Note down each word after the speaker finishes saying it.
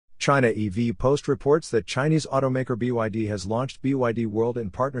China EV Post reports that Chinese automaker BYD has launched BYD World in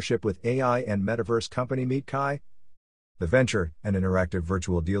partnership with AI and Metaverse company MeetKai. The venture, an interactive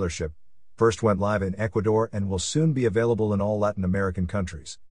virtual dealership, first went live in Ecuador and will soon be available in all Latin American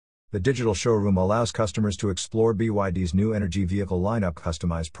countries. The digital showroom allows customers to explore BYD's new energy vehicle lineup,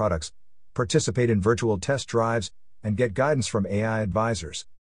 customize products, participate in virtual test drives, and get guidance from AI advisors.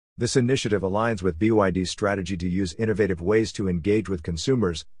 This initiative aligns with BYD's strategy to use innovative ways to engage with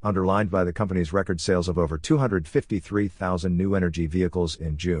consumers, underlined by the company's record sales of over 253,000 new energy vehicles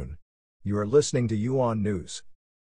in June. You are listening to Yuan News.